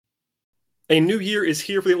A new year is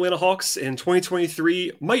here for the Atlanta Hawks, and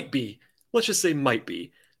 2023 might be, let's just say might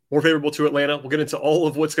be, more favorable to Atlanta. We'll get into all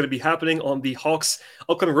of what's going to be happening on the Hawks'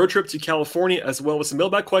 upcoming road trip to California, as well as some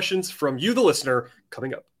mailbag questions from you, the listener,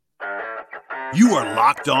 coming up. You are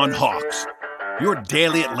Locked On Hawks, your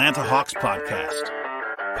daily Atlanta Hawks podcast,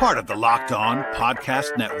 part of the Locked On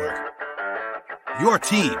Podcast Network. Your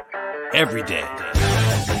team every day.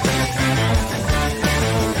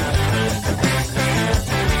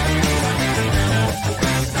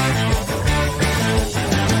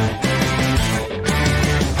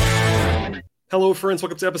 Hello, friends.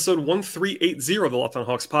 Welcome to episode 1380 of the Locked On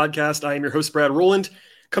Hawks podcast. I am your host, Brad Rowland,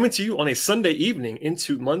 coming to you on a Sunday evening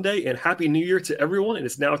into Monday, and Happy New Year to everyone. It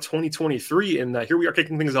is now 2023, and here we are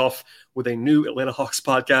kicking things off with a new Atlanta Hawks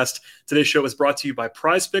podcast. Today's show is brought to you by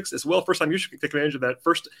Prize Picks as well. First time you should take advantage of that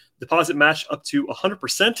first deposit match up to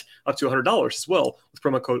 100%, up to $100 as well, with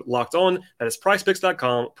promo code Locked On. That is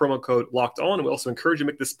prizepicks.com, promo code Locked On. And we also encourage you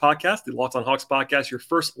to make this podcast, the Locked On Hawks podcast, your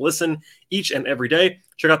first listen each and every day.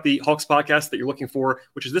 Check out the Hawks podcast that you're looking for,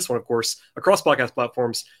 which is this one, of course, across podcast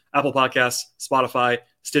platforms, Apple Podcasts, Spotify,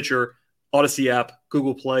 Stitcher, Odyssey app,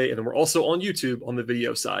 Google Play, and then we're also on YouTube on the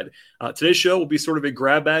video side. Today's show will be sort of a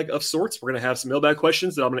grab bag of sorts. We're going to have some mailbag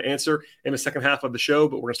questions that I'm going to answer in the second half of the show,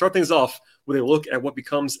 but we're going to start things off with a look at what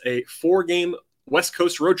becomes a 4-game West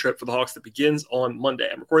Coast road trip for the Hawks that begins on Monday.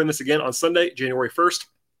 I'm recording this again on Sunday, January 1st,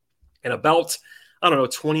 and about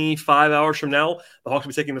 25 hours from now, the Hawks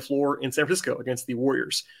will be taking the floor in San Francisco against the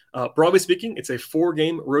Warriors. Broadly speaking, it's a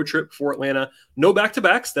 4-game road trip for Atlanta. No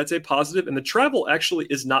back-to-backs. That's a positive. And the travel actually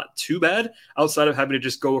is not too bad outside of having to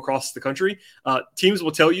just go across the country. Teams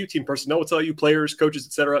will tell you, team personnel will tell you, players, coaches,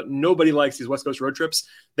 etc. Nobody likes these West Coast road trips.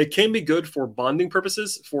 They can be good for bonding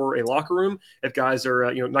purposes for a locker room. If guys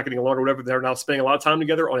are not getting along or whatever, they're now spending a lot of time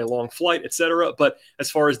together on a long flight, etc. But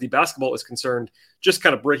as far as the basketball is concerned, just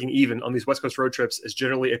kind of breaking even on these West Coast road trips is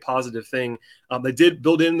generally a positive thing. They did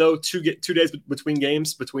build in, though, 2 days between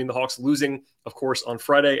games, between the Hawks losing, of course, on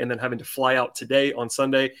Friday and then having to fly out today on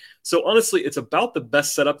Sunday. So honestly, it's about the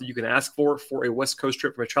best setup that you can ask for a West Coast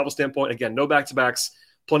trip from a travel standpoint. Again, no back-to-backs,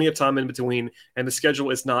 plenty of time in between, and the schedule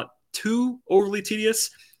is not too overly tedious.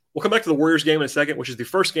 We'll come back to the Warriors game in a second, which is the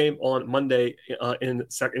first game on Monday in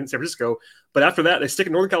San Francisco. But after that, they stick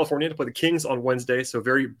in Northern California to play the Kings on Wednesday, so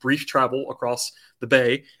very brief travel across the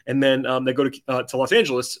Bay. And then they go to Los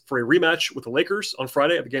Angeles for a rematch with the Lakers on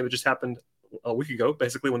Friday at the game that just happened a week ago,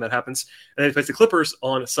 basically, when that happens. And they face the Clippers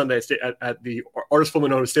on Sunday at the artist formerly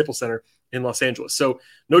known as Staples Center in Los Angeles. So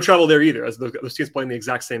no travel there either, as those teams play in the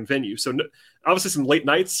exact same venue. So obviously some late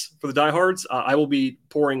nights for the diehards. I will be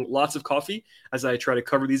pouring lots of coffee as I try to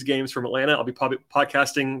cover these games from Atlanta. I'll be probably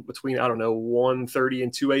podcasting between, 1:30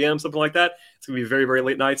 and 2 a.m., something like that. It's going to be very, very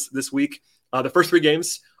late nights this week. The first 3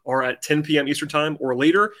 games are at 10 p.m. Eastern time or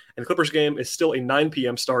later, and the Clippers game is still a 9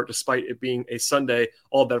 p.m. start despite it being a Sunday,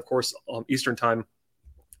 all of that, of course, Eastern time.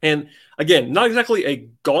 And again, not exactly a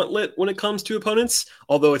gauntlet when it comes to opponents,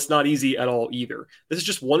 although it's not easy at all either. This is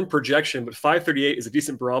just one projection, but 538 is a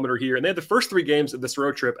decent barometer here. And they had the first 3 games of this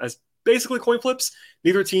road trip as basically coin flips.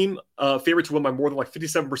 Neither team favored to win by more than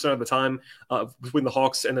 57% of the time between the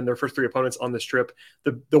Hawks and then their first 3 opponents on this trip.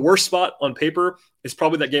 The worst spot on paper is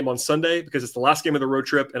probably that game on Sunday because it's the last game of the road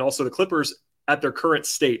trip, and also the Clippers at their current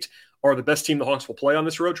state are the best team the Hawks will play on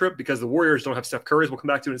this road trip because the Warriors don't have Steph Curry, as we'll come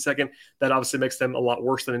back to in a second. That obviously makes them a lot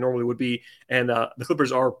worse than they normally would be. And the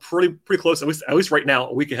Clippers are pretty close, at least right now,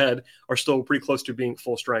 a week ahead, are still pretty close to being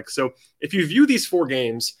full strength. So if you view these 4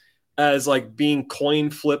 games as like being coin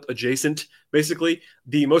flip adjacent, basically,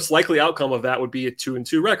 the most likely outcome of that would be a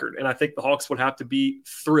 2-2 record. And I think the Hawks would have to be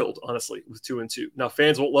thrilled, honestly, with 2-2. Now,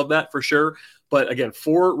 fans won't love that for sure. But again,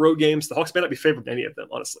 4 road games, the Hawks may not be favored in any of them,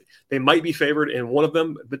 honestly. They might be favored in one of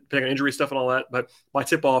them, depending on injury stuff and all that. But my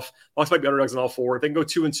tip-off, Hawks might be underdogs in all 4. If they can go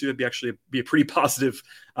 2-2, it'd be a pretty positive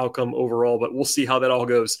outcome overall. But we'll see how that all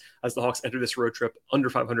goes as the Hawks enter this road trip under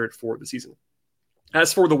 500 for the season.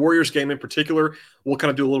 As for the Warriors game in particular, we'll kind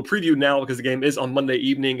of do a little preview now because the game is on Monday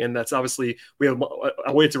evening, and that's obviously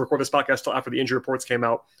I waited to record this podcast till after the injury reports came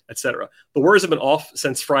out, etc. The Warriors have been off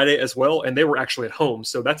since Friday as well, and they were actually at home,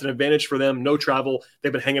 so that's an advantage for them. No travel.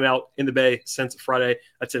 They've been hanging out in the Bay since Friday.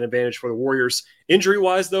 That's an advantage for the Warriors.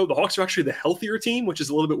 Injury-wise, though, the Hawks are actually the healthier team, which is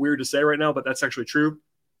a little bit weird to say right now, but that's actually true.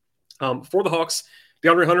 For the Hawks,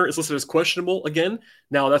 DeAndre Hunter is listed as questionable again.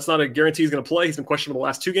 Now, that's not a guarantee he's going to play. He's been questionable the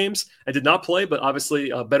last 2 games and did not play, but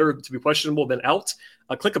obviously better to be questionable than out.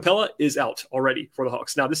 Clint Capella is out already for the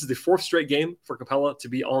Hawks. Now, this is the 4th straight game for Capella to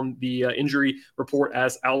be on the injury report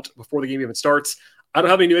as out before the game even starts. I don't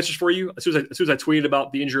have any new answers for you. As soon as I tweeted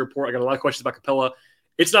about the injury report, I got a lot of questions about Capella.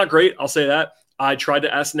 It's not great, I'll say that. I tried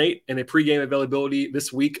to ask Nate in a pregame availability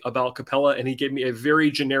this week about Capela, and he gave me a very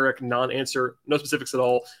generic non-answer, no specifics at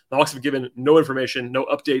all. The Hawks have given no information, no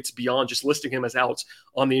updates beyond just listing him as out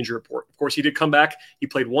on the injury report. Of course, he did come back. He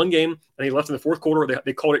played one game, and he left in the fourth quarter.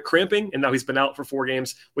 They called it cramping, and now he's been out for 4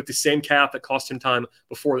 games with the same calf that cost him time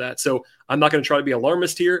before that. So I'm not going to try to be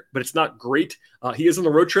alarmist here, but it's not great. He is on the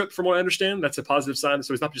road trip, from what I understand. That's a positive sign.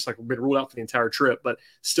 So he's not just like been ruled out for the entire trip, but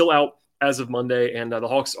still out as of Monday, and the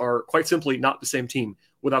Hawks are quite simply not the same team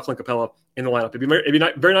without Clint Capela in the lineup. It'd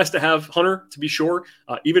be very nice to have Hunter, to be sure.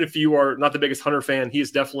 Even if you are not the biggest Hunter fan, he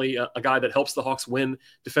is definitely a guy that helps the Hawks win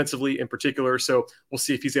defensively in particular. So we'll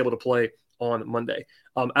see if he's able to play on Monday.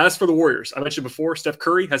 As for the Warriors, I mentioned before, Steph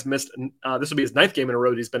Curry has missed. This will be his 9th game in a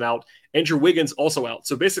row that he's been out. Andrew Wiggins also out.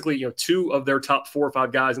 So basically, 2 of their top 4 or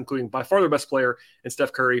 5 guys, including by far their best player in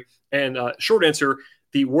Steph Curry. And short answer,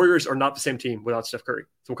 the Warriors are not the same team without Steph Curry.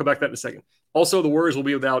 So we'll come back to that in a second. Also, the Warriors will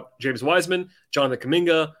be without James Wiseman, Jonathan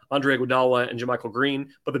Kuminga, Andre Iguodala, and JaMychal Green.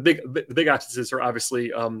 But the big absences are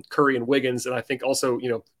obviously Curry and Wiggins. And I think also,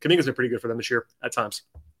 Kuminga's been pretty good for them this year at times.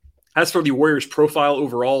 As for the Warriors' profile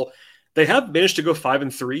overall, they have managed to go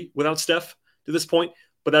 5-3 without Steph to this point.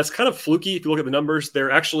 But that's kind of fluky if you look at the numbers.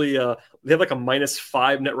 They're actually they have like a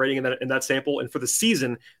 -5 net rating in that sample, and for the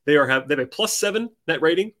season they have a +7 net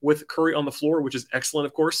rating with Curry on the floor, which is excellent,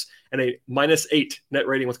 of course, and a -8 net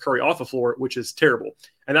rating with Curry off the floor, which is terrible.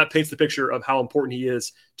 And that paints the picture of how important he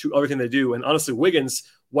is to everything they do. And honestly, Wiggins,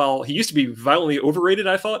 while he used to be violently overrated,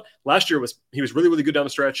 I thought last year he was really, really good down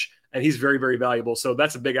the stretch, and he's very, very valuable. So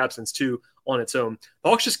that's a big absence too on its own.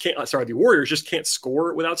 The Warriors just can't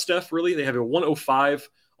score without Steph. Really, they have a 105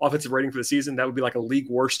 offensive rating for the season. That would be like a league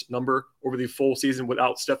worst number over the full season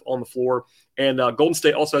without Steph on the floor. And Golden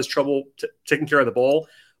State also has trouble taking care of the ball.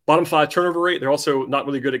 Bottom 5 turnover rate. They're also not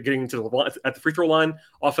really good at getting to the free throw line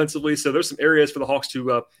offensively. So there's some areas for the Hawks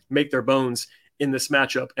to make their bones in this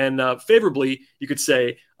matchup. And favorably, you could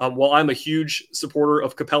say, while I'm a huge supporter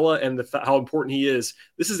of Capela and how important he is,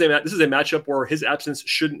 this is a matchup where his absence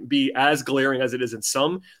shouldn't be as glaring as it is in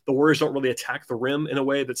some. The Warriors don't really attack the rim in a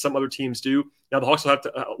way that some other teams do. Now the Hawks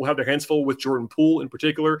will have their hands full with Jordan Poole in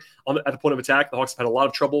particular at the point of attack. The Hawks have had a lot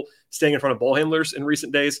of trouble staying in front of ball handlers in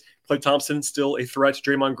recent days. Klay Thompson still a threat.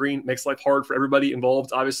 Draymond Green makes life hard for everybody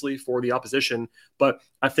involved, obviously for the opposition. But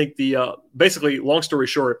I think basically, long story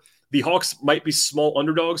short, the Hawks might be small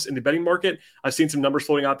underdogs in the betting market. I've seen some numbers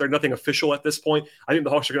floating out there, nothing official at this point. I think the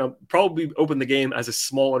Hawks are going to probably open the game as a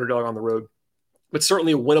small underdog on the road, but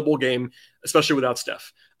certainly a winnable game, especially without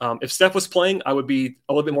Steph. If Steph was playing, I would be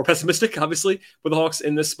a little bit more pessimistic, obviously, with the Hawks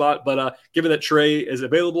in this spot. But given that Trey is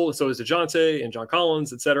available, and so is DeJounte and John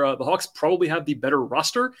Collins, etc., the Hawks probably have the better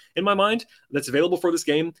roster, in my mind, that's available for this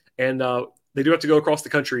game. And they do have to go across the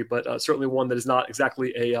country, but certainly one that is not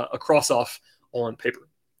exactly a cross-off on paper.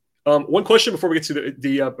 One question before we get to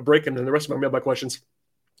the break, and then the rest of my mailbag questions.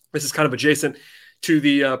 This is kind of adjacent to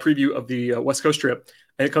the preview of the West Coast trip,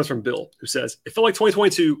 and it comes from Bill, who says, it felt like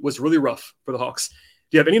 2022 was really rough for the Hawks.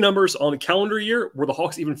 Do you have any numbers on the calendar year? Were the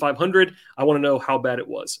Hawks even 500? I want to know how bad it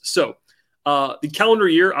was. So the calendar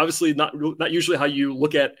year, obviously not usually how you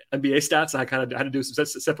look at NBA stats. I kind of had to do some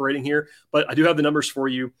separating here, but I do have the numbers for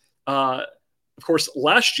you. Of course,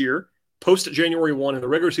 last year, post January 1 in the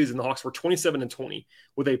regular season, the Hawks were 27-20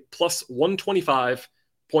 with a plus 125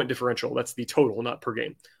 point differential. That's the total, not per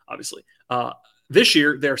game, obviously. This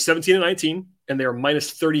year, they're 17-19, and they're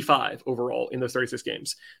minus 35 overall in those 36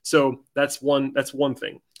 games. So that's one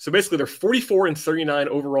thing. So basically, they're 44-39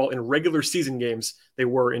 overall in regular season games. They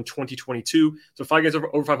were in 2022. So 5 games over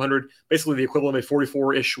 500, basically the equivalent of a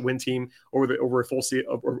 44-ish win team over a full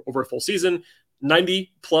season.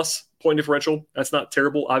 90-plus point differential. That's not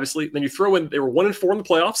terrible, obviously. Then you throw in, they were 1-4 in the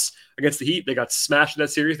playoffs against the Heat. They got smashed in that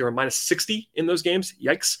series. They were minus 60 in those games.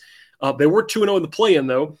 Yikes. They were 2-0 in the play-in,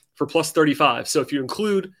 though, for plus 35. So if you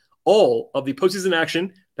include all of the postseason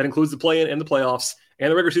action, that includes the play-in and the playoffs and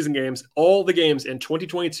the regular season games, all the games in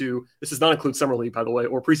 2022, this does not include Summer League, by the way,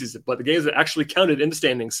 or preseason, but the games that actually counted in the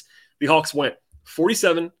standings, the Hawks went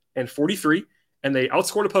 47-43, and they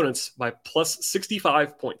outscored opponents by plus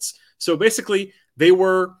 65 points. So basically, they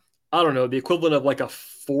were, I don't know, the equivalent of like a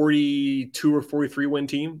 42 or 43 win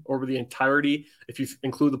team over the entirety, if you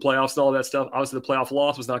include the playoffs and all that stuff. Obviously, the playoff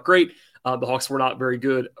loss was not great. The Hawks were not very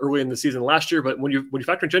good early in the season last year, but when you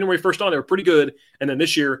factor in January 1st on, they were pretty good. And then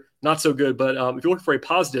this year, not so good. But if you're looking for a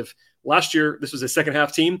positive, last year, this was a second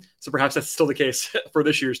half team. So perhaps that's still the case for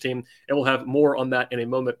this year's team. And we'll have more on that in a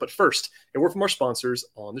moment. But first, a word from our sponsors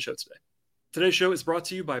on the show today. Today's show is brought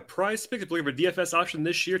to you by PrizePicks. If you're looking for a DFS option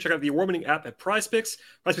this year, check out the award-winning app at PrizePicks.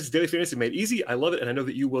 PrizePicks Daily Fantasy made easy. I love it, and I know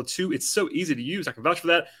that you will too. It's so easy to use. I can vouch for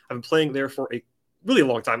that. I've been playing there for a really a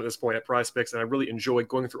long time at this point at PrizePicks, and I really enjoy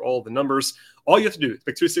going through all of the numbers. All you have to do is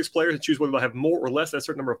pick 2 to 6 players and choose whether they'll have more or less than a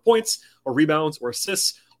certain number of points or rebounds or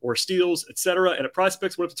assists or steals, etc. And at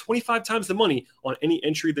PrizePicks, we're up to 25 times the money on any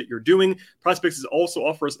entry that you're doing. PrizePicks also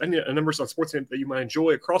offers a number of sports that you might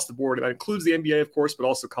enjoy across the board. That includes the NBA, of course, but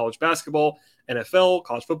also college basketball, NFL,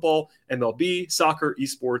 college football, MLB, soccer,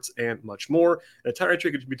 esports, and much more. An entire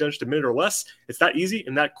entry could be done just a minute or less. It's that easy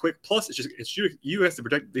and that quick. Plus, it's you against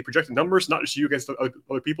the projected numbers, not just you against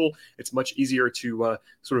other people. It's much easier to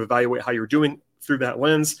sort of evaluate how you're doing through that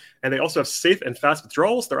lens. And they also have safe and fast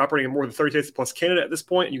withdrawals. They're operating in more than 30 states plus Canada at this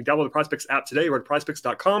point. And you can download the PrizePicks app today or at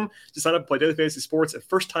prizepicks.com to sign up and play daily fantasy sports. And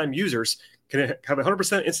first-time users can have a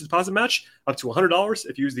 100% instant deposit match up to $100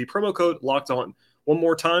 if you use the promo code Locked On. One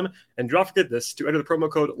more time, and do not forget this, to enter the promo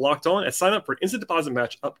code Locked On and sign up for an instant deposit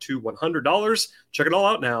match up to $100. Check it all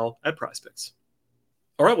out now at PrizePicks.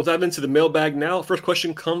 All right, we'll dive into the mailbag now. First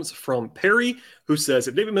question comes from Perry, who says,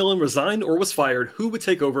 if Nate McMillan resigned or was fired, who would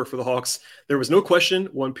take over for the Hawks? There was no question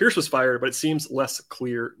when Pierce was fired, but it seems less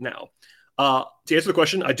clear now. To answer the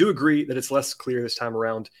question, I do agree that it's less clear this time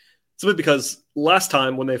around, simply because last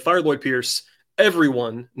time when they fired Lloyd Pierce,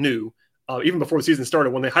 everyone knew, even before the season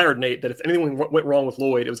started, when they hired Nate, that if anything went wrong with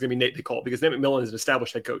Lloyd, it was going to be Nate they called, because Nate McMillan is an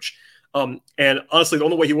established head coach. And honestly, the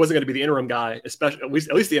only way he wasn't going to be the interim guy, especially at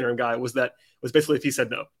least the interim guy, was basically if he said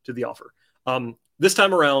no to the offer. This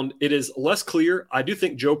time around, it is less clear. I do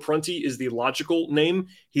think Joe Prunty is the logical name.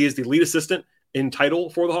 He is the lead assistant in title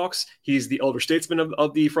for the Hawks. He's the elder statesman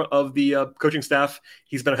of the coaching staff.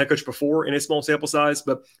 He's been a head coach before in a small sample size,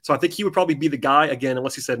 so I think he would probably be the guy again,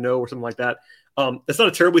 unless he said no or something like that. It's not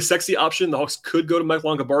a terribly sexy option. The Hawks could go to Mike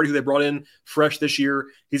Longobardi, who they brought in fresh this year.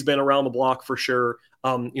 He's been around the block for sure.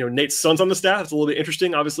 Nate's son's on the staff. It's a little bit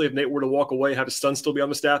interesting. Obviously, if Nate were to walk away, have his son still be on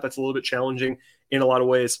the staff, that's a little bit challenging in a lot of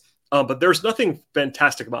ways. But there's nothing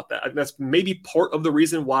fantastic about that. I think that's maybe part of the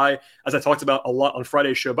reason why, as I talked about a lot on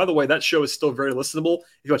Friday's show. By the way, that show is still very listenable. If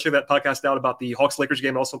you want to check that podcast out about the Hawks-Lakers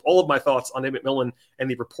game, and also all of my thoughts on Nate McMillan and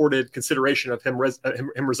the reported consideration of him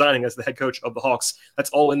resigning as the head coach of the Hawks, that's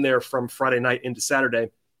all in there from Friday night into Saturday.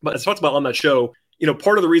 But as I talked about on that show,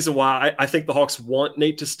 part of the reason why I think the Hawks want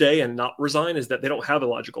Nate to stay and not resign is that they don't have a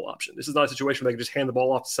logical option. This is not a situation where they can just hand the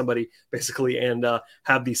ball off to somebody, basically, and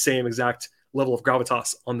have the same exact level of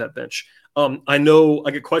gravitas on that bench. I know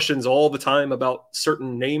I get questions all the time about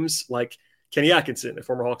certain names like Kenny Atkinson, a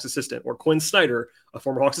former Hawks assistant, or Quinn Snyder, a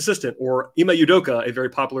former Hawks assistant, or Ime Udoka, a very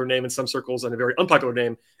popular name in some circles and a very unpopular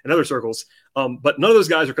name in other circles. But none of those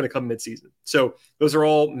guys are going to come midseason. So those are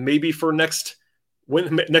all maybe for next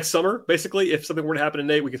summer, basically. If something were to happen to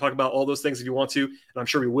Nate, we can talk about all those things if you want to, and I'm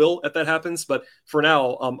sure we will if that happens. But for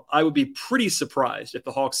now, I would be pretty surprised if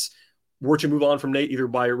the Hawks were to move on from Nate, either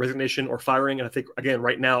by resignation or firing. And I think, again,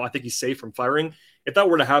 right now, I think he's safe from firing. If that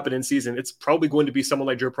were to happen in season, it's probably going to be someone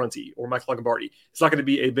like Joe Prunty or Mike Longobardi. It's not going to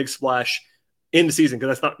be a big splash in the season,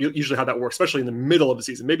 because that's not usually how that works, especially in the middle of the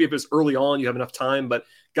season. Maybe if it's early on, you have enough time, but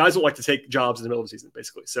guys don't like to take jobs in the middle of the season,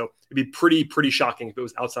 basically. So it'd be pretty shocking if it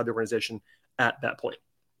was outside the organization at that point.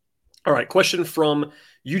 All right, question from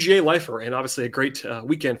UGA Lifer, and obviously a great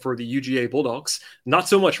weekend for the UGA Bulldogs. Not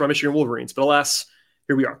so much for my Michigan Wolverines, but alas,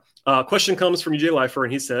 here we are. Question comes from UGA Lifer,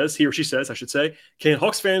 and he or she says, I should say, can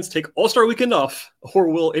Hawks fans take All-Star Weekend off, or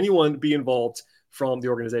will anyone be involved from the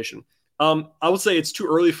organization? I would say it's too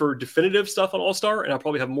early for definitive stuff on All-Star, and I'll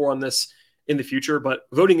probably have more on this in the future, but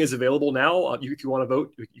voting is available now. If you want to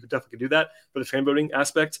vote, you definitely can do that for the fan voting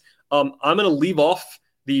aspect. I'm going to leave off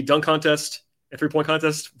the dunk contest and three-point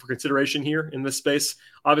contest for consideration here in this space.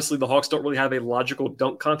 Obviously, the Hawks don't really have a logical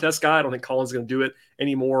dunk contest guy. I don't think Colin's going to do it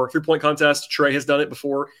anymore. Three-point contest, Trey has done it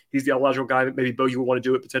before. He's the logical guy. Maybe Bogey would want to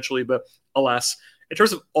do it potentially, but alas. In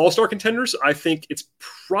terms of all-star contenders, I think it's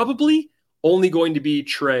probably only going to be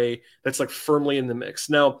Trey that's like firmly in the mix.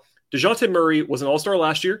 Now, DeJounte Murray was an all-star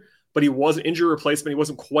last year, but he was an injury replacement. He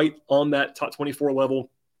wasn't quite on that top 24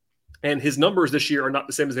 level. And his numbers this year are not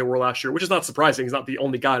the same as they were last year, which is not surprising. He's not the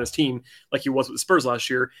only guy on his team like he was with the Spurs last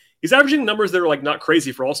year. He's averaging numbers that are like not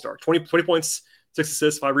crazy for All-Star. 20 points, 6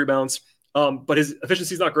 assists, 5 rebounds. But his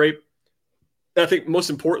efficiency is not great. And I think most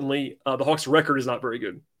importantly, the Hawks' record is not very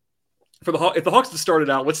good. If the Hawks had started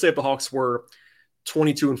out, let's say if the Hawks were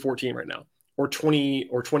 22-14 right now, or 20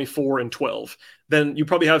 or 24-12, then you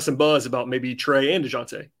probably have some buzz about maybe Trey and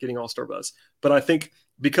DeJounte getting All-Star buzz. But I think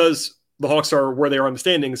because the Hawks are where they are in the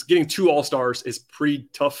standings, getting 2 All-Stars is pretty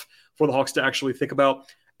tough for the Hawks to actually think about.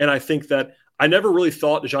 And I think that I never really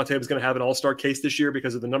thought DeJounte was going to have an All-Star case this year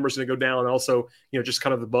because of the numbers going to go down and also, just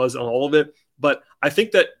kind of the buzz on all of it. But I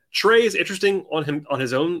think that Trey is interesting on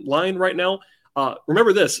his own line right now.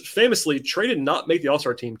 Remember this, famously, Trey did not make the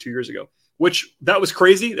All-Star team 2 years ago. which that was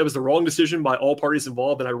crazy. That was the wrong decision by all parties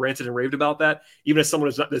involved. And I ranted and raved about that. Even as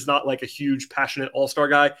someone that's not like a huge, passionate all-star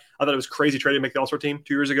guy, I thought it was crazy trading to make the all-star team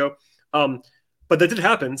 2 years ago. But that did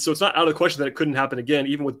happen. So it's not out of the question that it couldn't happen again,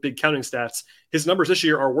 even with big counting stats. His numbers this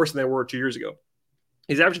year are worse than they were 2 years ago.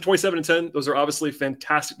 He's averaging 27 and 10. Those are obviously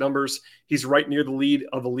fantastic numbers. He's right near the lead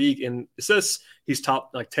of the league in assists. He's top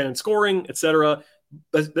like 10 in scoring, etc.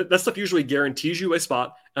 That stuff usually guarantees you a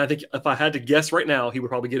spot. And I think if I had to guess right now, he would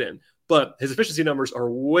probably get in. But his efficiency numbers are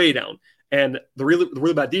way down. And the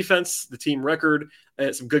really bad defense, the team record,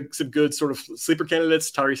 some good sort of sleeper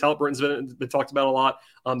candidates. Tyrese Halliburton's been talked about a lot.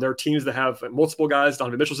 There are teams that have multiple guys.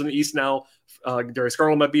 Donovan Mitchell's in the East now. Darius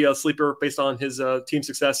Garland might be a sleeper based on his team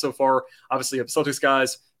success so far. Obviously, you have Celtics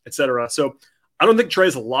guys, etc. So I don't think Trae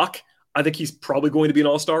is a lock. I think he's probably going to be an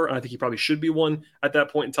all-star, and I think he probably should be one at that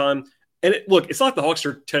point in time. And look, it's not like the Hawks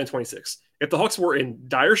are 10 and 26. If the Hawks were in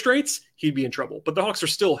dire straits, he'd be in trouble. But the Hawks are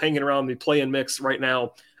still hanging around the play-in mix right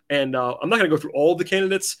now. And I'm not going to go through all of the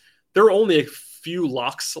candidates. There are only a few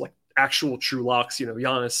locks, like actual true locks,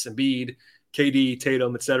 Giannis, Embiid, KD,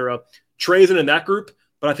 Tatum, etc. Trae isn't in that group,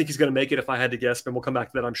 but I think he's going to make it if I had to guess. And we'll come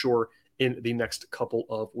back to that, I'm sure, in the next couple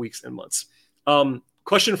of weeks and months.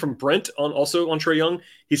 Question from Brent also on Trae Young.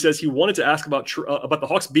 He says he wanted to ask about the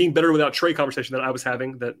Hawks being better without Trae conversation that I was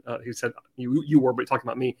having, that he said you were, but talking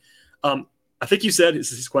about me. I think you said,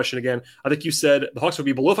 this is his question again, I think you said the Hawks would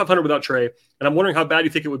be below 500 without Trae, and I'm wondering how bad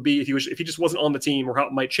you think it would be if he just wasn't on the team, or how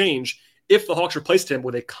it might change if the Hawks replaced him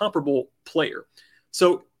with a comparable player.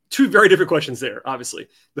 So 2 very different questions there, obviously.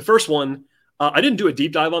 The first one, I didn't do a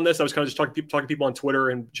deep dive on this. I was kind of just talking to people on Twitter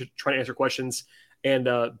and just trying to answer questions and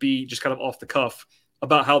be just kind of off the cuff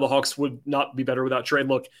about how the Hawks would not be better without Trae.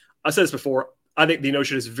 Look, I said this before. I think the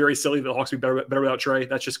notion is very silly that the Hawks would be better without Trae.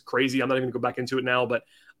 That's just crazy. I'm not even going to go back into it now, but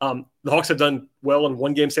the Hawks have done well in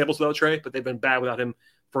one-game samples without Trae, but they've been bad without him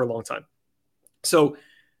for a long time. So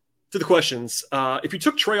to the questions, if you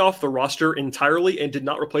took Trae off the roster entirely and did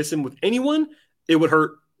not replace him with anyone, it would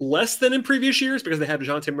hurt less than in previous years because they have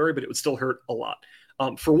DeJounte Murray, but it would still hurt a lot.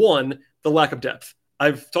 For one, the lack of depth.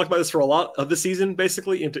 I've talked about this for a lot of the season,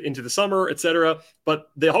 basically into the summer, etc. But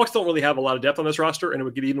the Hawks don't really have a lot of depth on this roster, and it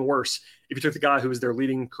would get even worse if you took the guy who is their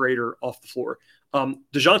leading creator off the floor.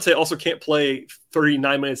 DeJounte also can't play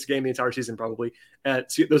 39 minutes a game the entire season, probably.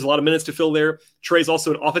 So there's a lot of minutes to fill there. Trae's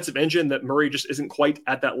also an offensive engine that Murray just isn't quite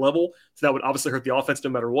at that level, so that would obviously hurt the offense no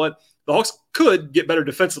matter what. The Hawks could get better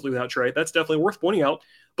defensively without Trae. That's definitely worth pointing out.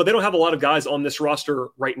 But they don't have a lot of guys on this roster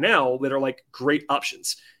right now that are like great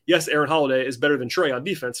options. Yes, Aaron Holiday is better than Trae on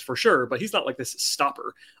defense for sure, but he's not like this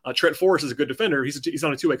stopper. Trent Forrest is a good defender. He's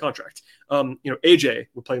on a 2-way contract. AJ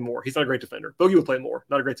would play more. He's not a great defender. Bogey would play more.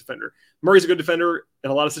 Not a great defender. Murray's a good defender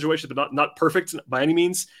in a lot of situations, but not perfect by any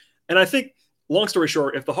means. And I think, long story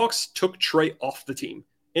short, if the Hawks took Trae off the team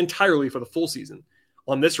entirely for the full season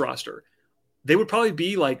on this roster, they would probably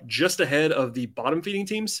be like just ahead of the bottom feeding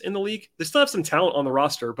teams in the league. They still have some talent on the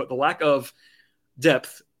roster, but the lack of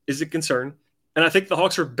depth is a concern. And I think the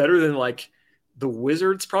Hawks are better than like the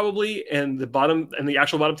Wizards probably, and the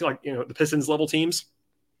actual bottom team, like, the Pistons level teams.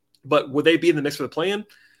 But would they be in the mix for the play-in?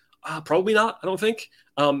 Probably not. I don't think.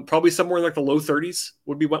 Probably somewhere in like the low 30s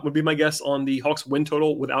would be my guess on the Hawks win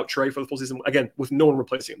total without Trae for the full season. Again, with no one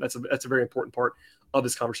replacing him. That's a very important part of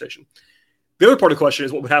this conversation. The other part of the question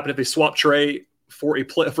is what would happen if they swap Trae for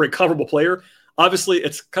a comparable player. Obviously,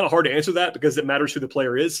 it's kind of hard to answer that because it matters who the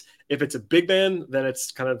player is. If it's a big man, then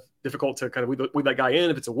it's kind of difficult to kind of weed that guy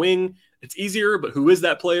in. If it's a wing, it's easier. But who is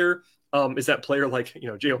that player? Is that player like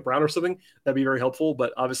Jaylen Brown or something? That'd be very helpful.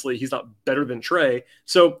 But obviously, he's not better than Trae.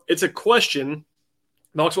 So it's a question.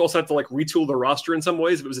 The Hawks will also have to like retool their roster in some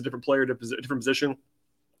ways if it was a different player, a different position.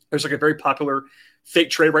 There's like a very popular fake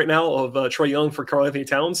trade right now of Trae Young for Karl-Anthony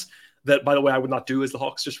Towns. That, by the way, I would not do as the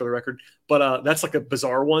Hawks, just for the record. But that's like a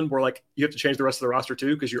bizarre one where like you have to change the rest of the roster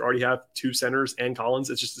too because you already have 2 centers and Collins.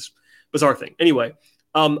 It's just this bizarre thing. Anyway,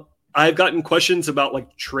 I've gotten questions about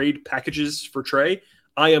like trade packages for Trae.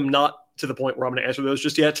 I am not to the point where I'm going to answer those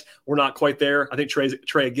just yet. We're not quite there. I think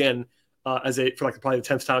Trae again, for like probably the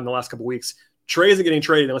 10th time in the last couple of weeks. Trae isn't getting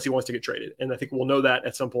traded unless he wants to get traded. And I think we'll know that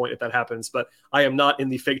at some point if that happens. But I am not in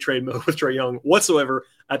the fake trade mode with Trae Young whatsoever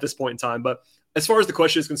at this point in time. But as far as the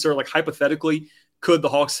question is concerned, like hypothetically, could the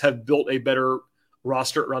Hawks have built a better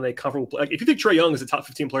roster around a comfortable play? Like if you think Trae Young is a top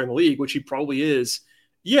 15 player in the league, which he probably is,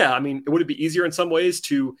 yeah, I mean, would it be easier in some ways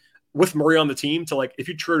to, with Murray on the team, to like if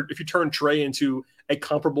you turn Trae into a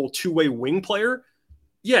comparable 2-way wing player?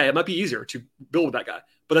 Yeah, it might be easier to build with that guy.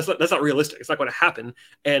 but that's not realistic. It's not going to happen.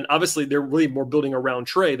 And obviously, they're really more building around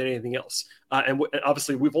Trae than anything else. And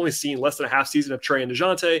obviously, we've only seen less than a half season of Trae and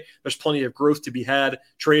DeJounte. There's plenty of growth to be had.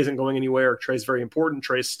 Trae isn't going anywhere. Trae is very important.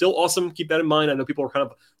 Trae is still awesome. Keep that in mind. I know people are kind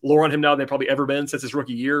of lower on him now than they've probably ever been since his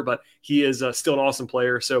rookie year, but he is still an awesome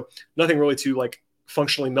player. So nothing really to like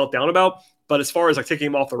functionally melt down about. But as far as like taking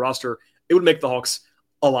him off the roster, it would make the Hawks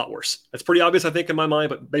a lot worse. That's pretty obvious, I think, in my mind,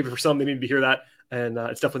 but maybe for some, they need to hear that. And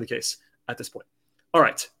it's definitely the case at this point. All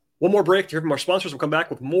right. One more break to hear from our sponsors. We'll come back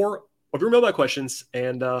with more of your mailbag questions,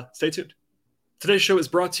 and stay tuned. Today's show is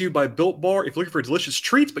brought to you by Built Bar. If you're looking for a delicious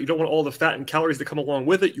treat, but you don't want all the fat and calories that come along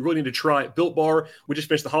with it, you really need to try Built Bar. We just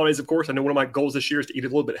finished the holidays, of course. I know one of my goals this year is to eat a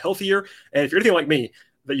little bit healthier. And if you're anything like me,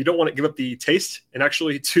 that you don't want to give up the taste and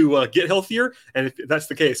actually to get healthier. And if that's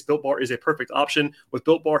the case, Built Bar is a perfect option. With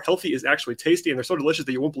Built Bar, healthy is actually tasty, and they're so delicious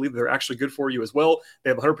that you won't believe they're actually good for you as well.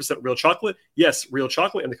 They have 100% real chocolate. Yes, real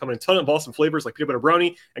chocolate, and they come in a ton of awesome flavors like peanut butter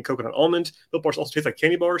brownie and coconut almond. Built Bars also taste like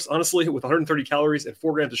candy bars, honestly, with 130 calories and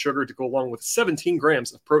 4 grams of sugar to go along with 17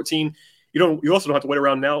 grams of protein. You also don't have to wait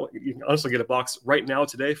around now. You can honestly get a box right now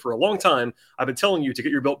today for a long time. I've been telling you to get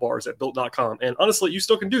your Built Bars at Built.com. And honestly, you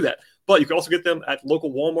still can do that. But you can also get them at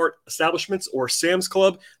local Walmart establishments or Sam's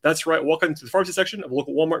Club. That's right. Walk into the pharmacy section of a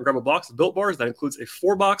local Walmart and grab a box of Built Bars. That includes a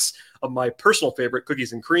 4-box of my personal favorite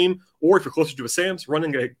cookies and cream. Or if you're closer to a Sam's,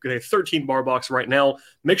 running a 13-bar box right now.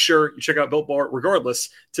 Make sure you check out Built Bar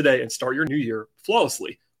regardless today and start your new year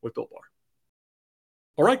flawlessly with Built Bar.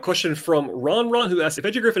 All right, question from Ron, who asked, if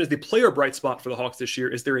AJ Griffin is the player bright spot for the Hawks this year,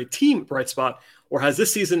 is there a team bright spot, or has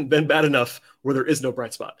this season been bad enough where there is no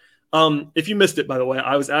bright spot? If you missed it, by the way,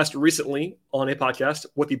 I was asked recently on a podcast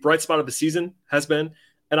what the bright spot of the season has been,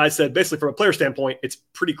 and I said, basically, from a player standpoint, it's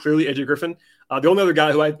pretty clearly AJ Griffin. The only other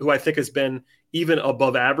guy who I think has been even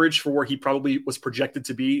above average for where he probably was projected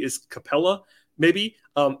to be is Capella, maybe.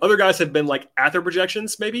 Other guys have been like at their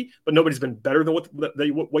projections, maybe, but nobody's been better than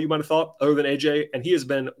what you might have thought other than AJ. And he has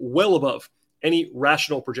been well above any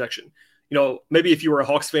rational projection. Maybe if you were a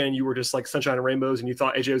Hawks fan, you were just like sunshine and rainbows and you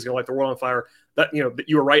thought AJ was going to light the world on fire. That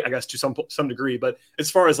you were right, I guess, to some degree. But as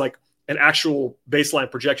far as like an actual baseline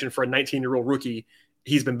projection for a 19-year-old rookie,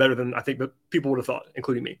 he's been better than I think that people would have thought,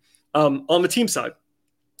 including me. On the team side,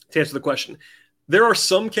 to answer the question, there are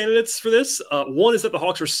some candidates for this. One is that the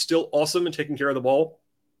Hawks are still awesome in taking care of the ball.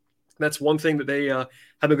 That's one thing that they have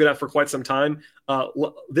been good at for quite some time.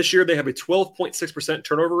 This year, they have a 12.6%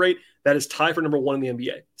 turnover rate. That is tied for number 1 in the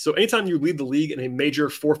NBA. So anytime you lead the league in a major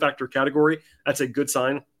 4-factor category, that's a good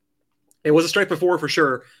sign. It was a strength before for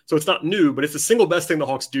sure, so it's not new, but it's the single best thing the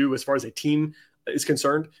Hawks do as far as a team is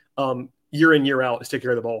concerned. Year in, year out is take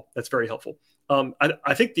care of the ball. That's very helpful.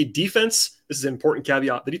 I think the defense, this is an important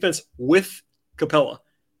caveat, the defense with Capella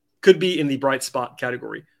could be in the bright spot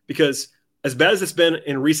category, because as bad as it's been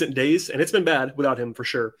in recent days, and it's been bad without him for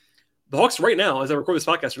sure, the Hawks right now, as I record this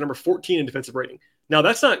podcast, are number 14 in defensive rating. Now,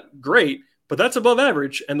 that's not great, but that's above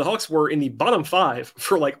average, and the Hawks were in the bottom 5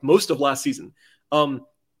 for like most of last season.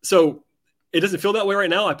 So it doesn't feel that way right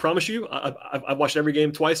now, I promise you. I've watched every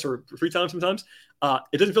game twice or 3 times sometimes.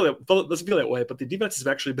 It doesn't feel that way, but the defense has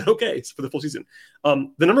actually been okay for the full season.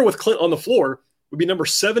 The number with Clint on the floor would be number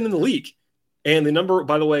 7 in the league. And the number,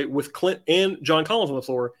 by the way, with Clint and John Collins on the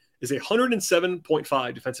floor is a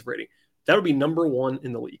 107.5 defensive rating. That would be number 1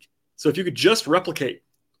 in the league. So if you could just replicate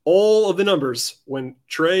all of the numbers when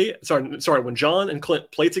when John and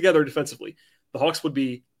Clint play together defensively, the Hawks would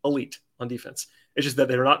be elite on defense. It's just that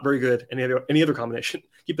they're not very good in any other combination.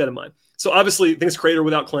 Keep that in mind. So obviously things crater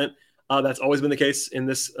without Clint. That's always been the case in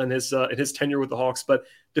his tenure with the Hawks. But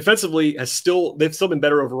defensively they've still been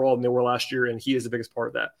better overall than they were last year, and he is the biggest part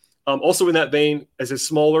of that. Also in that vein, as a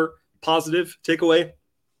smaller positive takeaway,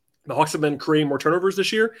 the Hawks have been creating more turnovers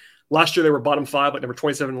this year. Last year, they were bottom 5, like number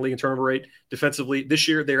 27 in the league in turnover rate defensively. This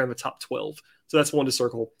year, they're in the top 12. So that's one to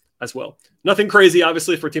circle as well. Nothing crazy,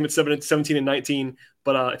 obviously, for a team at 17 and 19.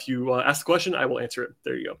 But if you ask the question, I will answer it.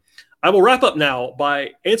 There you go. I will wrap up now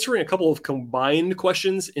by answering a couple of combined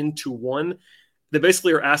questions into one that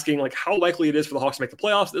basically are asking like how likely it is for the Hawks to make the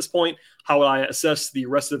playoffs at this point. How would I assess the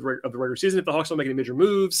rest of the regular season if the Hawks don't make any major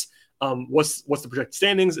moves? What's the projected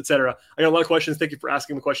standings, etc. I got a lot of questions. Thank you for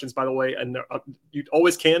asking the questions, by the way. And you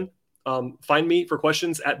always can find me for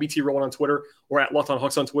questions at BTRollin on Twitter, or at Locked On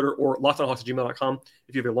Hawks on Twitter, or lockedonhawks@gmail.com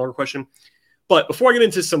if you have a longer question. But before I get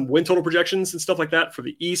into some win total projections and stuff like that for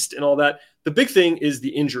the East and all that, the big thing is the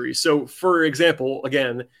injury. So, for example,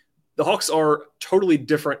 again, the Hawks are totally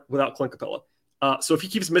different without Clint Capella. So if he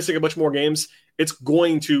keeps missing a bunch more games, it's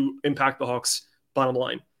going to impact the Hawks' bottom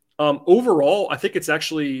line. Overall, I think it's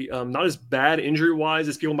actually not as bad injury-wise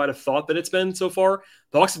as people might have thought that it's been so far.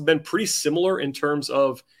 The Hawks have been pretty similar in terms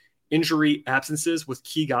of injury absences with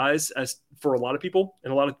key guys as for a lot of people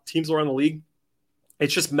and a lot of teams around the league.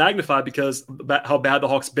 It's just magnified because of how bad the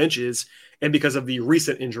Hawks bench is and because of the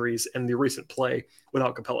recent injuries and the recent play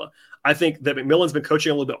without Capella. I think that McMillan's been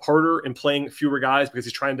coaching a little bit harder and playing fewer guys because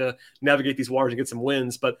he's trying to navigate these waters and get some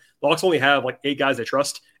wins. But the Hawks only have like 8 guys they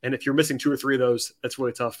trust. And if you're missing 2 or 3 of those, that's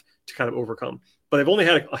really tough to kind of overcome. But they've only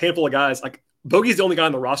had a handful of guys. Like Bogey's the only guy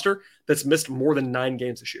on the roster that's missed more than 9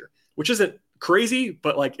 games this year, which isn't crazy,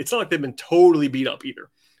 but like it's not like they've been totally beat up either.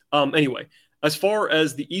 Anyway, as far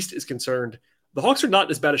as the East is concerned, the Hawks are not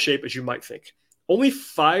in as bad a shape as you might think. Only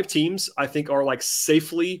 5 teams, I think, are like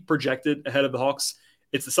safely projected ahead of the Hawks.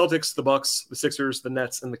 It's the Celtics, the Bucks, the Sixers, the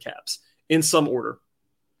Nets, and the Cavs in some order.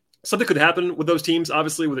 Something could happen with those teams,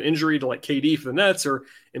 obviously, with an injury to like KD for the Nets or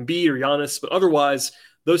Embiid or Giannis, but otherwise,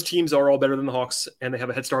 those teams are all better than the Hawks, and they have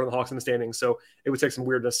a head start on the Hawks in the standings, so it would take some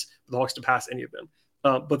weirdness for the Hawks to pass any of them.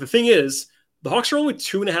 But the thing is, the Hawks are only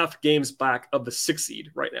 2.5 games back of the 6th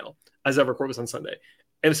seed right now, as I record this on Sunday.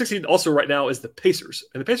 And the 6th seed also right now is the Pacers.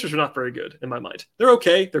 And the Pacers are not very good in my mind. They're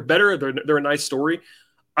okay. They're better. They're a nice story.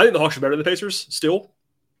 I think the Hawks are better than the Pacers still,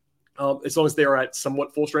 as long as they are at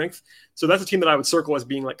somewhat full strength. So that's a team that I would circle as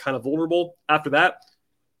being like kind of vulnerable. After that,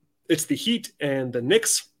 it's the Heat and the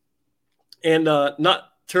Knicks. And not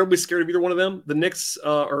terribly scared of either one of them. The Knicks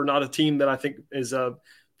are not a team that I think is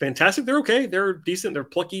fantastic. They're okay. They're decent. They're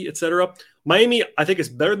plucky, etc. Miami, I think, is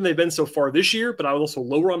better than they've been so far this year, but I was also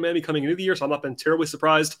lower on Miami coming into the year, so I've not been terribly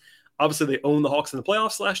surprised. Obviously, they owned the Hawks in the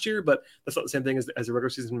playoffs last year, but that's not the same thing as a regular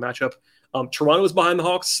season matchup. Toronto is behind the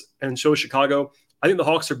Hawks, and so is Chicago. I think the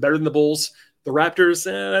Hawks are better than the Bulls. The Raptors,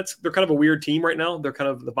 they're kind of a weird team right now. They're kind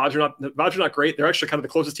of the vibes are not great. They're actually kind of the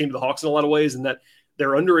closest team to the Hawks in a lot of ways, in that they're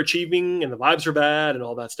underachieving and the vibes are bad and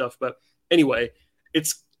all that stuff. But anyway,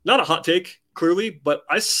 it's not a hot take, clearly, but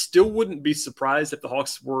I still wouldn't be surprised if the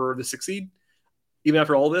Hawks were the 6th seed, even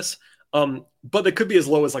after all this. But they could be as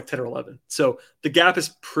low as like 10 or 11. So the gap is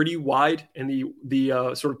pretty wide, and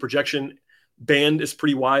the sort of projection band is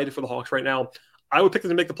pretty wide for the Hawks right now. I would pick them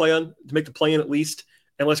to make the play-in at least,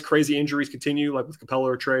 unless crazy injuries continue, like with Capella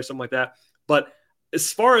or Trey or something like that. But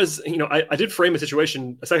as far as, I did frame a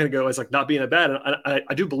situation a second ago as like not being that bad, and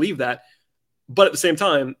I do believe that. But at the same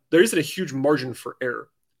time, there isn't a huge margin for error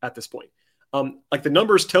at this point. Like the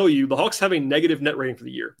numbers tell you, the Hawks have a negative net rating for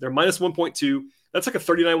the year. They're minus 1.2. That's like a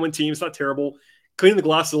 39-win team. It's not terrible. Cleaning the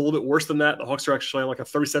glass is a little bit worse than that. The Hawks are actually on like a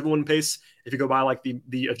 37-win pace if you go by like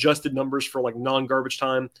the adjusted numbers for like non-garbage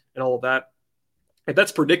time and all of that. If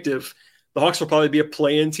that's predictive, the Hawks will probably be a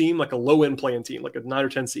play-in team, like a low-end play-in team, like a 9 or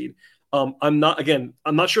 10 seed. I'm not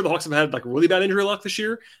sure the Hawks have had like really bad injury luck this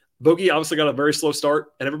year. Bogey obviously got a very slow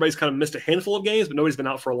start, and everybody's kind of missed a handful of games, but nobody's been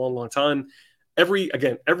out for a long, long time. Every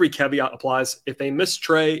caveat applies. If they miss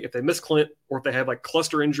Trey, if they miss Clint, or if they have like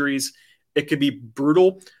cluster injuries, it could be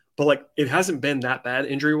brutal. But like it hasn't been that bad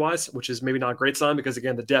injury-wise, which is maybe not a great sign because,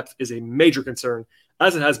 again, the depth is a major concern,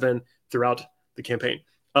 as it has been throughout the campaign.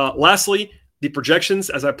 Lastly, the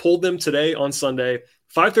projections, as I pulled them today on Sunday,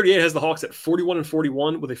 538 has the Hawks at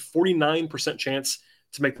 41-41 with a 49% chance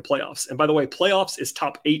to make the playoffs. And by the way, playoffs is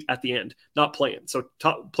top 8 at the end, not play-in. So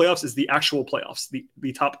top playoffs is the actual playoffs,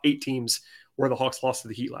 the top 8 teams where the Hawks lost to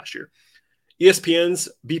the Heat last year. ESPN's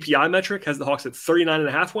BPI metric has the Hawks at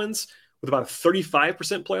 39.5 wins with about a 35%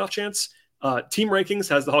 playoff chance. Team rankings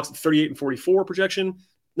has the Hawks at 38-44 projection.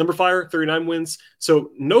 Number Fire, 39 wins.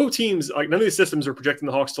 So no teams, like none of these systems are projecting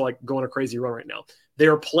the Hawks to like go on a crazy run right now. They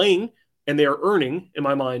are playing and they are earning, in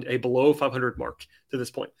my mind, a below 500 mark to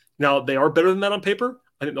this point. Now, they are better than that on paper.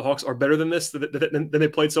 I think the Hawks are better than this, than they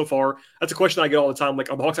played so far. That's a question I get all the time.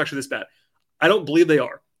 Like, are the Hawks actually this bad? I don't believe they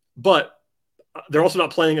are. But they're also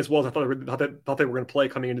not playing as well as I thought they were going to play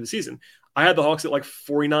coming into the season. I had the Hawks at like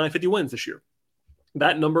 49-50 wins this year.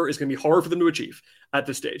 That number is going to be hard for them to achieve at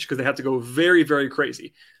this stage because they have to go very, very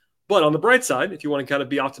crazy. But on the bright side, if you want to kind of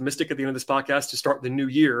be optimistic at the end of this podcast to start the new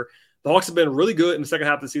year, the Hawks have been really good in the second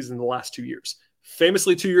half of the season in the last 2 years.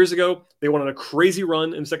 Famously, 2 years ago, they went on a crazy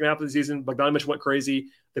run in the second half of the season. Bogdanovich went crazy.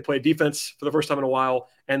 They played defense for the first time in a while,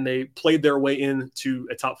 and they played their way into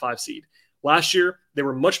a top 5 seed. Last year, they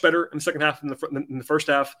were much better in the second half than in the first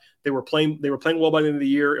half. They were playing well by the end of the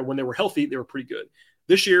year, and when they were healthy, they were pretty good.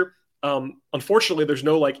 This year, unfortunately, there's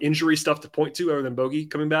no like injury stuff to point to other than Bogey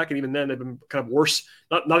coming back, and even then, they've been kind of worse.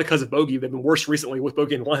 Not because of Bogey, they've been worse recently with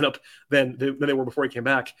Bogey in the lineup than they were before he came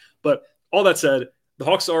back. But all that said, the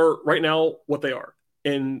Hawks are right now what they are,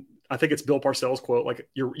 and I think it's Bill Parcells' quote, like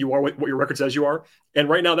you are what your record says you are, and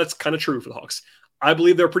right now that's kind of true for the Hawks. I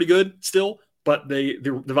believe they're pretty good still. But the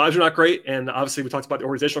vibes are not great. And obviously we talked about the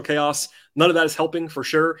organizational chaos. None of that is helping for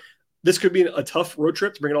sure. this could be a tough road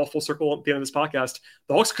trip to bring it all full circle at the end of this podcast.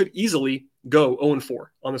 The Hawks could easily go 0-4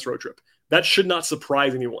 on this road trip. That should not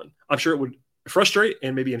surprise anyone. I'm sure it would frustrate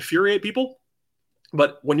and maybe infuriate people.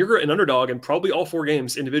 But when you're an underdog and probably all 4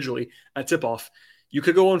 games individually at tip-off, you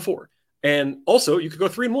could go 0-4. And also, you could go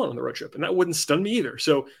 3-1 on the road trip, and that wouldn't stun me either.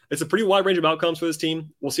 So it's a pretty wide range of outcomes for this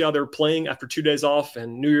team. We'll see how they're playing after 2 days off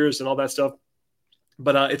and New Year's and all that stuff.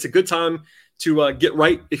 But it's a good time to get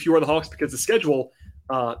right if you are the Hawks, because the schedule,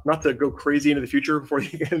 not to go crazy into the future before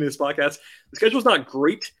you get into this podcast, the schedule is not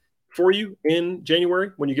great for you in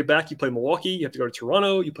January. When you get back, you play Milwaukee, you have to go to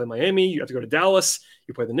Toronto, you play Miami, you have to go to Dallas,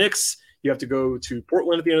 you play the Knicks, you have to go to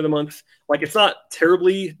Portland at the end of the month. Like, it's not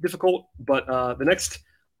terribly difficult, but the next,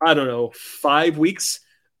 5 weeks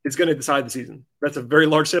is going to decide the season. That's a very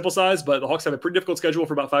large sample size, but the Hawks have a pretty difficult schedule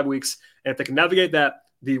for about 5 weeks. And if they can navigate that,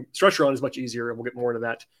 the stretch run is much easier, and we'll get more into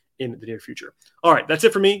that in the near future. All right, that's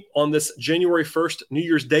it for me on this January 1st, New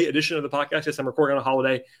Year's Day edition of the podcast. Yes, I'm recording on a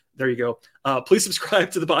holiday. There you go. Please subscribe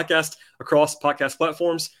to the podcast across podcast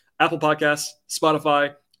platforms, Apple Podcasts,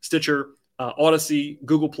 Spotify, Stitcher, Odyssey,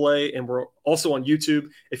 Google Play, and we're also on YouTube.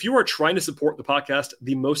 If you are trying to support the podcast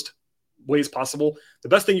the most ways possible, the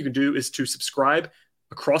best thing you can do is to subscribe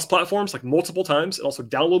across platforms, like multiple times, and also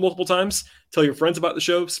download multiple times. Tell your friends about the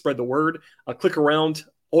show, spread the word, click around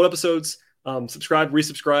old episodes, subscribe,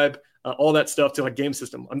 resubscribe, all that stuff to like Game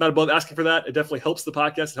System. I'm not above asking for that. It definitely helps the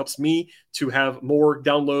podcast. It helps me to have more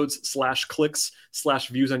downloads / clicks /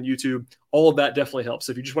 views on YouTube. All of that definitely helps.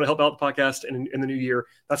 So if you just want to help out the podcast in the new year,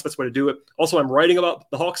 that's the best way to do it. Also, I'm writing about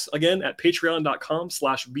the Hawks again at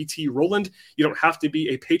patreon.com/BT Rowland. You don't have to be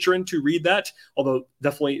a patron to read that, although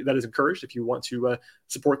definitely that is encouraged if you want to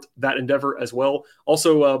support that endeavor as well.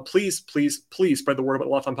 Also, please spread the word about the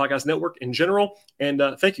Locked On Podcast Network in general. And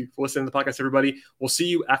thank you for listening to the podcast, everybody. We'll see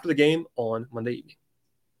you after the game on Monday evening.